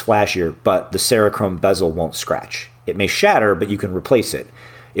 Yes, it is flashier, but the Cerachrome bezel won't scratch. It may shatter, but you can replace it.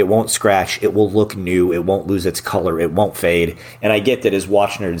 It won't scratch. It will look new. It won't lose its color. It won't fade. And I get that as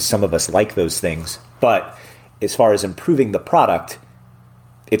watch nerds, some of us like those things. But as far as improving the product,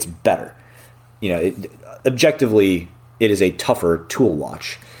 it's better. Objectively, it is a tougher tool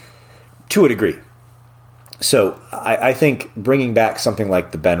watch to a degree. So I think bringing back something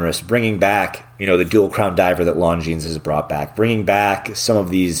like the Benris, bringing back the dual crown diver that Longines has brought back, bringing back some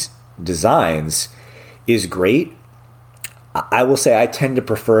of these designs is great. I will say I tend to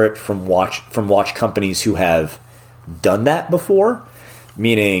prefer it from watch companies who have done that before.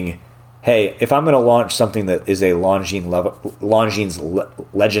 Meaning, hey, if I'm going to launch something that is a Longines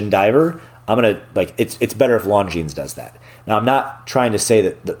Legend Diver, I'm going to like it's better if Longines does that. Now, I'm not trying to say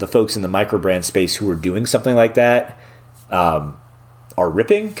that the folks in the microbrand space who are doing something like that are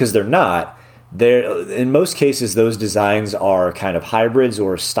ripping, because they're not. They're, in most cases, those designs are kind of hybrids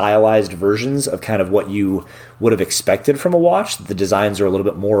or stylized versions of kind of what you would have expected from a watch. The designs are a little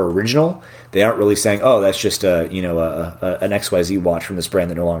bit more original. They aren't really saying, "Oh, that's just an XYZ watch from this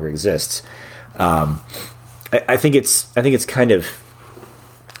brand that no longer exists." I think it's kind of.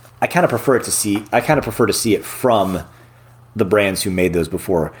 I kind of prefer to see it from the brands who made those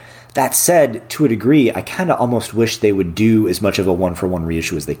before. That said, to a degree, I kind of almost wish they would do as much of a one-for-one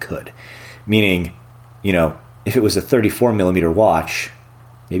reissue as they could. Meaning, if it was a 34 millimeter watch,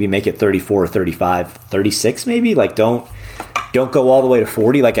 maybe make it 34, 35, 36 maybe. Like, don't go all the way to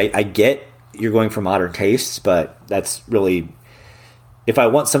 40. Like, I get you're going for modern tastes, but that's really, if I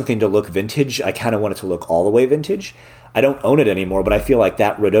want something to look vintage, I kind of want it to look all the way vintage. I don't own it anymore, but I feel like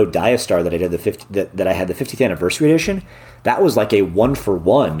that Rodot Diastar that I did that I had the 50th anniversary edition, that was like a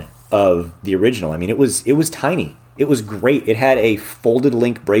 1-for-1 of the original. I mean, it was tiny. It was great. It had a folded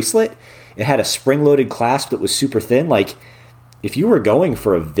link bracelet. It had a spring-loaded clasp that was super thin. Like, if you were going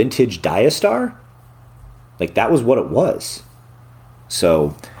for a vintage Diastar, like, that was what it was.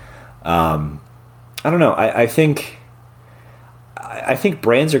 So, I don't know. I think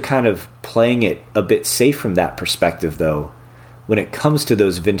brands are kind of playing it a bit safe from that perspective, though, when it comes to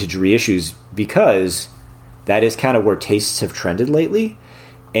those vintage reissues, because that is kind of where tastes have trended lately.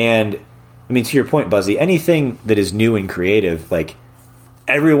 And, I mean, to your point, Buzzy, anything that is new and creative, like,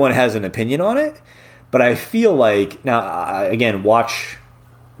 everyone has an opinion on it. But I feel like, now, again, watch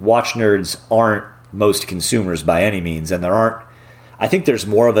nerds aren't most consumers by any means, and I think there's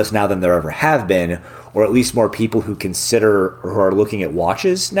more of us now than there ever have been, or at least more people who consider or who are looking at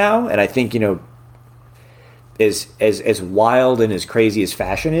watches now. And I think, as wild and as crazy as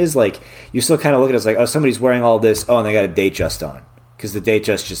fashion is, like, you still kind of look at it as like, oh, somebody's wearing all this, oh, and they got a Datejust on, because the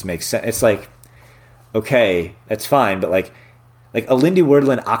Datejust just makes sense. It's like, okay, that's fine, but like a Lindy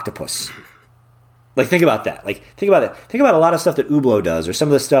Wordland Octopus. Like, think about that. Think about a lot of stuff that Hublot does, or some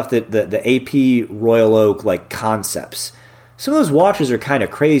of the stuff that the AP Royal Oak, like, concepts. Some of those watches are kind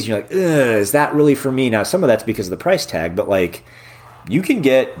of crazy. You're like, is that really for me? Now, some of that's because of the price tag, but like, you can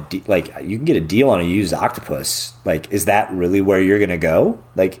get a deal on a used Octopus. Like, is that really where you're gonna go?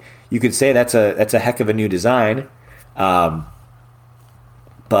 Like, you could say that's a heck of a new design, but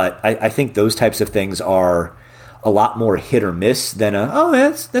I think those types of things are a lot more hit or miss than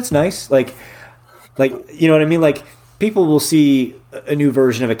that's nice. Like, you know what I mean? Like, people will see a new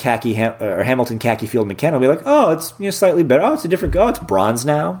version of a khaki or Hamilton khaki field mechanical, be like, oh, it's slightly better. Oh, it's a different. Oh, it's bronze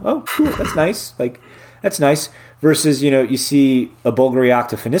now. Oh, cool, that's nice. Like, that's nice. Versus, you see a Bulgari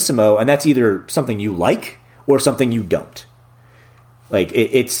Octa Finissimo, and that's either something you like or something you don't. Like,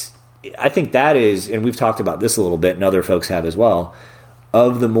 it's. I think that is, and we've talked about this a little bit, and other folks have as well.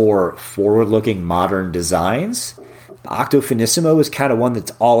 Of the more forward-looking modern designs, the Octo Finissimo is kind of one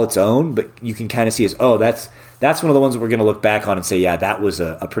that's all its own, but you can kind of see as, oh, that's one of the ones that we're going to look back on and say, yeah, that was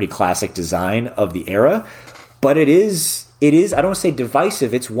a pretty classic design of the era. But it is, I don't want to say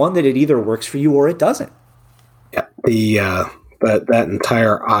divisive. It's one that it either works for you or it doesn't. Yeah, that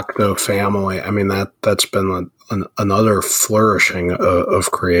entire Octo family, I mean, that's been another flourishing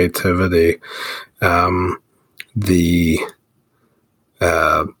of creativity. The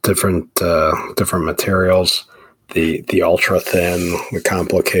different materials, the ultra thin, the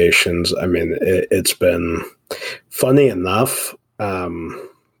complications. I mean, it's been funny enough. When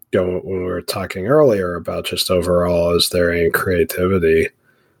we were talking earlier about just overall, is there any creativity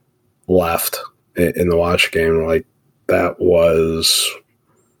left in the watch game? Like, that was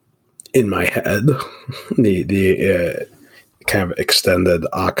in my head, the kind of extended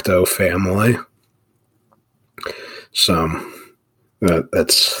Octo family. So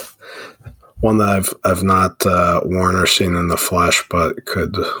that's one that I've not worn or seen in the flesh, but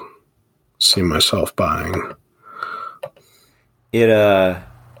could see myself buying.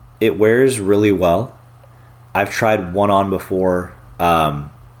 It wears really well. I've tried one on before.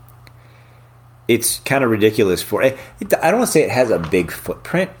 It's kind of ridiculous for it. I don't want to say it has a big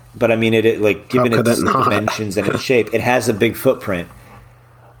footprint, but I mean, given its dimensions and its shape, it has a big footprint.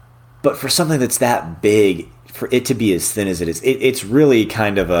 But for something that's that big, for it to be as thin as it is, it's really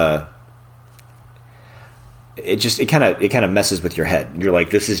kind of it kind of messes with your head. You're like,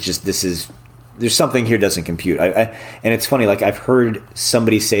 this is there's something here doesn't compute. And it's funny, like I've heard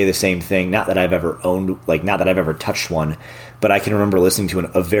somebody say the same thing. Not that I've ever owned, like not that I've ever touched one, but I can remember listening to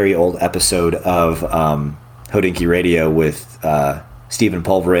a very old episode of Hodinkee Radio with Stephen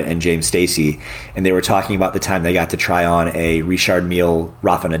Pulverit and James Stacey, and they were talking about the time they got to try on a Richard Mille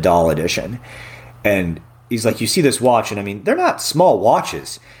Rafa Nadal edition. And he's like, you see this watch, and I mean, they're not small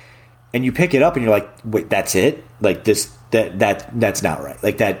watches. And you pick it up and you're like, wait, that's it? Like that's not right.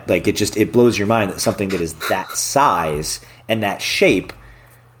 Like that, like it blows your mind that something that is that size and that shape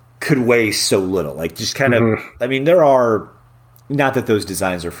could weigh so little. Like just kind of, I mean, there are, not that those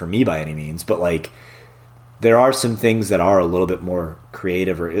designs are for me by any means, but like there are some things that are a little bit more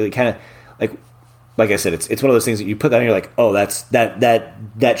creative or kind of like I said, it's one of those things that you put that and you're like, oh,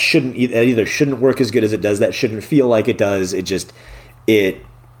 that shouldn't either shouldn't work as good as it does. That shouldn't feel like it does.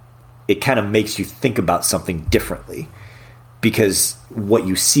 It kind of makes you think about something differently because what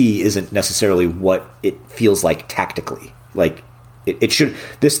you see isn't necessarily what it feels like tactically. Like it should,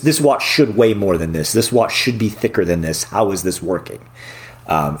 this watch should weigh more than this. This watch should be thicker than this. How is this working?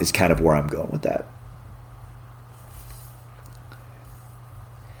 Is kind of where I'm going with that.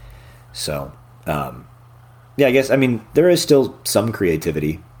 So, yeah, I guess, I mean, there is still some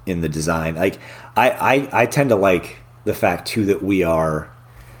creativity in the design. Like I tend to like the fact too, that we are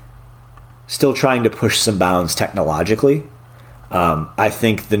still trying to push some bounds technologically. I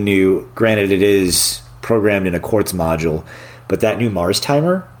think granted it is programmed in a quartz module, but that new Mars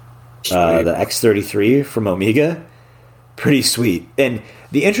timer, the X33 from Omega, pretty sweet. And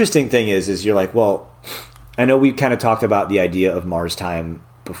the interesting thing is you're like, well, I know we kind of talked about the idea of Mars time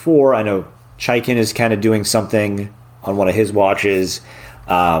before. I know Chaikin is kind of doing something on one of his watches.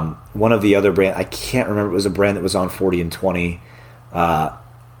 One of the other brand, I can't remember, it was a brand that was on 40 and 20,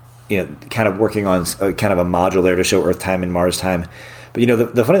 kind of working on kind of a module there to show Earth time and Mars time. But,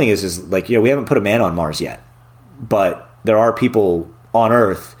 the funny thing is like, we haven't put a man on Mars yet, but there are people on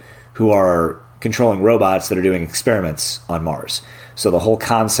Earth who are controlling robots that are doing experiments on Mars. So the whole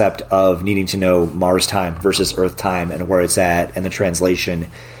concept of needing to know Mars time versus Earth time and where it's at and the translation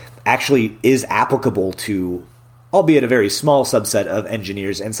actually is applicable to, albeit a very small subset of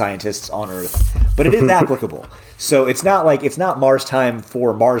engineers and scientists on Earth, but it is applicable. So it's not Mars time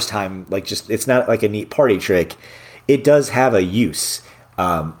for Mars time. Like it's not like a neat party trick. It does have a use,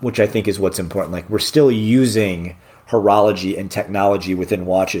 which I think is what's important. Like we're still using horology and technology within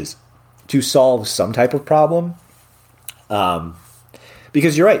watches to solve some type of problem.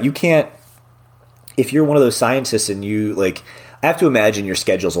 Because you're right, you can't, if you're one of those scientists and you like, I have to imagine your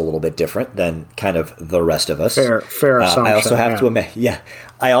schedule's a little bit different than kind of the rest of us. Fair assumption. I also have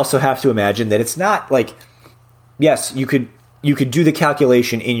I also have to imagine that it's not like, yes, you could do the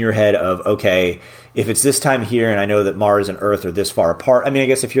calculation in your head of, okay, if it's this time here and I know that Mars and Earth are this far apart. I mean, I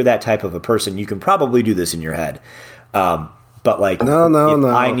guess if you're that type of a person, you can probably do this in your head. But like, no.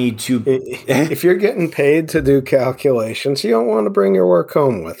 I need to. If you're getting paid to do calculations, you don't want to bring your work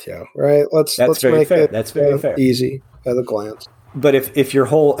home with you, right? Let's make fair. it That's very fair. Easy at a glance. But if you're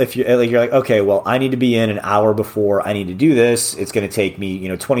like, okay, well, I need to be in an hour before I need to do this. It's going to take me,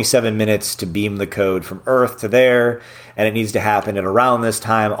 27 minutes to beam the code from Earth to there, and it needs to happen at around this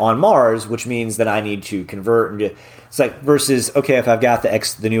time on Mars, which means that I need to convert. It's like versus, okay, if I've got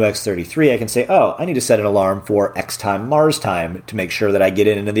the new X33, I can say, oh, I need to set an alarm for X time Mars time to make sure that I get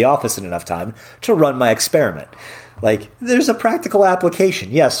into the office in enough time to run my experiment. Like, there's a practical application.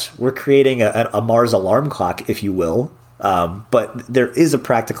 Yes, we're creating a Mars alarm clock, if you will. But there is a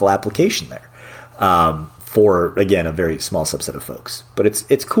practical application there for, again, a very small subset of folks. But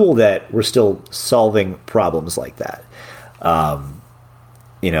it's cool that we're still solving problems like that.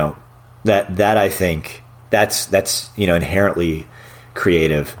 That I think that's inherently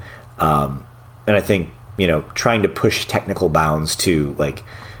creative. And I think trying to push technical bounds to like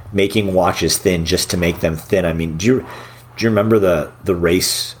making watches thin just to make them thin. I mean, do you remember the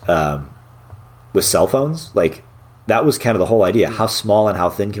race with cell phones? Like, that was kind of the whole idea. How small and how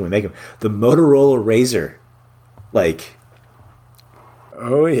thin can we make them? The Motorola Razr, like,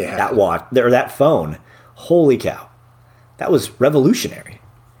 oh yeah, that watch or that phone, holy cow, that was revolutionary.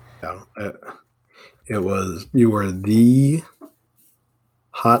 No, it was. You were the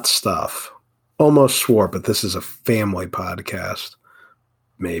hot stuff. Almost swore, but this is a family podcast.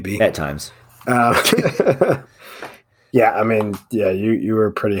 Maybe at times. Yeah, I mean, yeah, you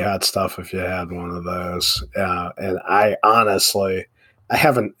were pretty hot stuff if you had one of those. And I honestly, I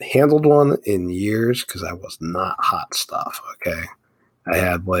haven't handled one in years because I was not hot stuff, okay? I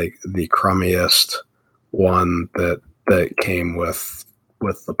had like the crummiest one that came with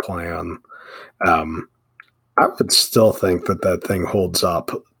the plan. I would still think that thing holds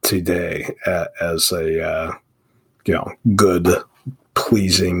up today as a good,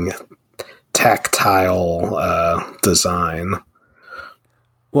 pleasing, tactile design.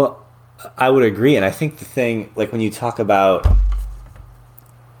 Well, I would agree, and I think the thing, like when you talk about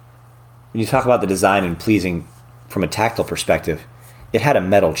the design and pleasing from a tactile perspective, it had a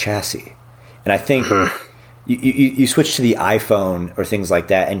metal chassis, and I think you switch to the iPhone or things like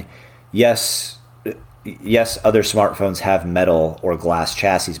that, and yes, other smartphones have metal or glass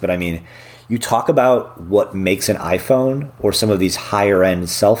chassis, but I mean, you talk about what makes an iPhone or some of these higher end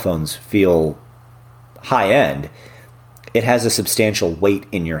cell phones feel high end. It has a substantial weight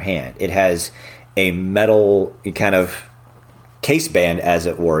in your hand. It has a metal kind of case band, as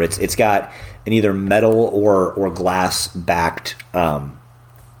it were. It's got an either metal or glass backed, body.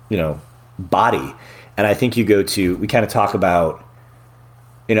 And I think we kind of talk about,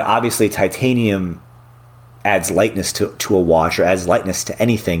 obviously titanium adds lightness to a watch, or adds lightness to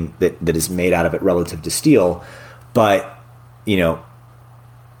anything that is made out of it relative to steel. But, you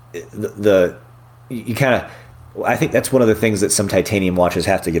kind of, I think that's one of the things that some titanium watches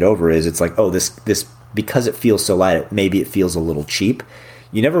have to get over is it's like, oh, this because it feels so light, maybe it feels a little cheap.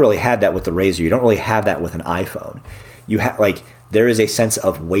 You never really had that with the Razr. You don't really have that with an iPhone. You have there is a sense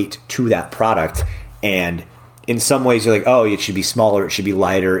of weight to that product, and in some ways you're like, oh, it should be smaller, it should be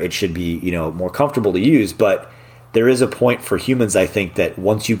lighter, it should be more comfortable to use. But there is a point for humans, I think, that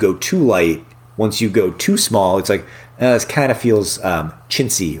once you go too light, once you go too small, it's like this kind of feels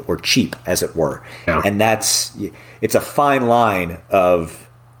chintzy or cheap, as it were. Yeah. And it's a fine line of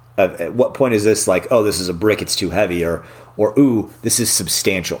at what point is this like, oh, this is a brick, it's too heavy, or ooh, this is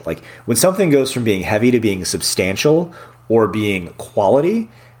substantial. Like when something goes from being heavy to being substantial or being quality,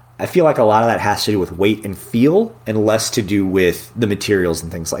 I feel like a lot of that has to do with weight and feel, and less to do with the materials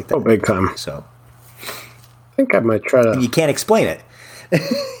and things like that. Oh, big time. So I think I might try to. You can't explain it. I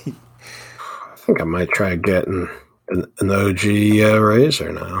think I might try getting an OG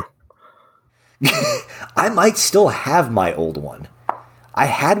Razr now. I might still have my old one. I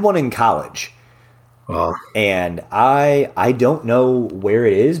had one in college. Well, and I don't know where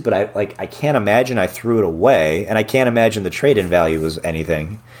it is, but I can't imagine I threw it away, and I can't imagine the trade-in value was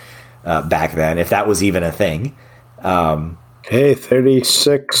anything back then, if that was even a thing. Hey,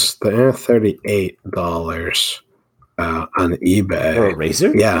 $38 on eBay. For a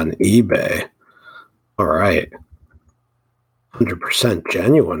Razr? Yeah, on eBay. All right. 100%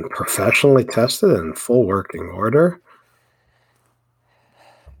 genuine, professionally tested, and full working order.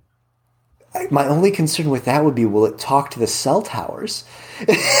 My only concern with that would be, will it talk to the cell towers?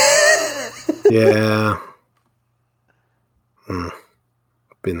 Yeah.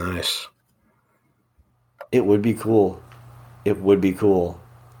 Be nice. It would be cool. It would be cool.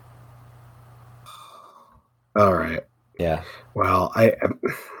 All right. Yeah. Well, I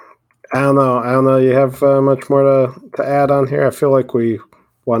don't know. I don't know. You have much more to add on here? I feel like we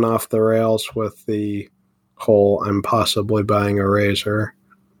went off the rails with the whole I'm possibly buying a Razr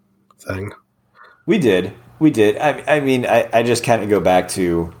thing. We did. I mean, I just kind of go back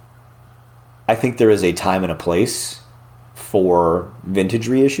to, I think there is a time and a place for vintage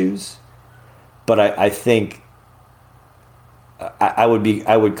reissues, but I think I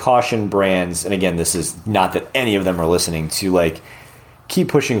would caution brands, and again, this is not that any of them are listening, to keep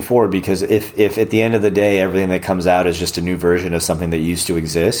pushing forward, because if at the end of the day everything that comes out is just a new version of something that used to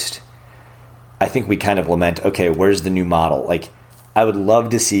exist, I think we kind of lament, okay, where's the new model? I would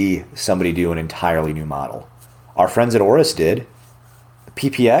love to see somebody do an entirely new model. Our friends at Oris did. The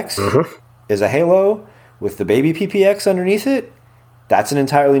PPX is a Halo with the baby PPX underneath it. That's an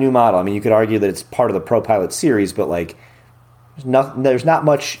entirely new model. I mean, you could argue that it's part of the Pro Pilot series, but there's not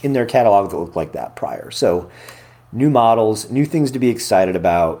much in their catalog that looked like that prior. So new models, new things to be excited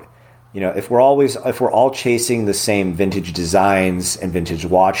about. If we're all chasing the same vintage designs and vintage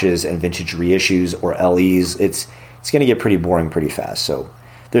watches and vintage reissues or LEs, it's going to get pretty boring pretty fast. So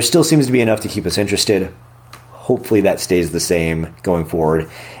there still seems to be enough to keep us interested. Hopefully that stays the same going forward.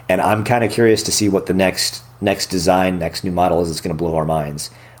 And I'm kind of curious to see what the next design, next new model is that's going to blow our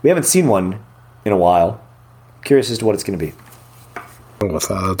minds. We haven't seen one in a while. Curious as to what it's going to be.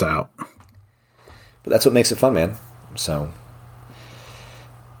 Without a doubt. But that's what makes it fun, man. So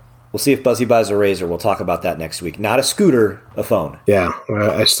we'll see if Buzzy buys a Razr. We'll talk about that next week. Not a scooter, a phone. Yeah,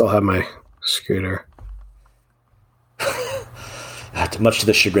 I still have my scooter. Much to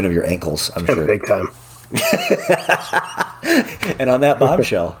the chagrin of your ankles, I'm sure. Big time. And on that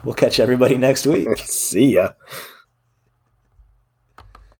bombshell, we'll catch everybody next week. See ya.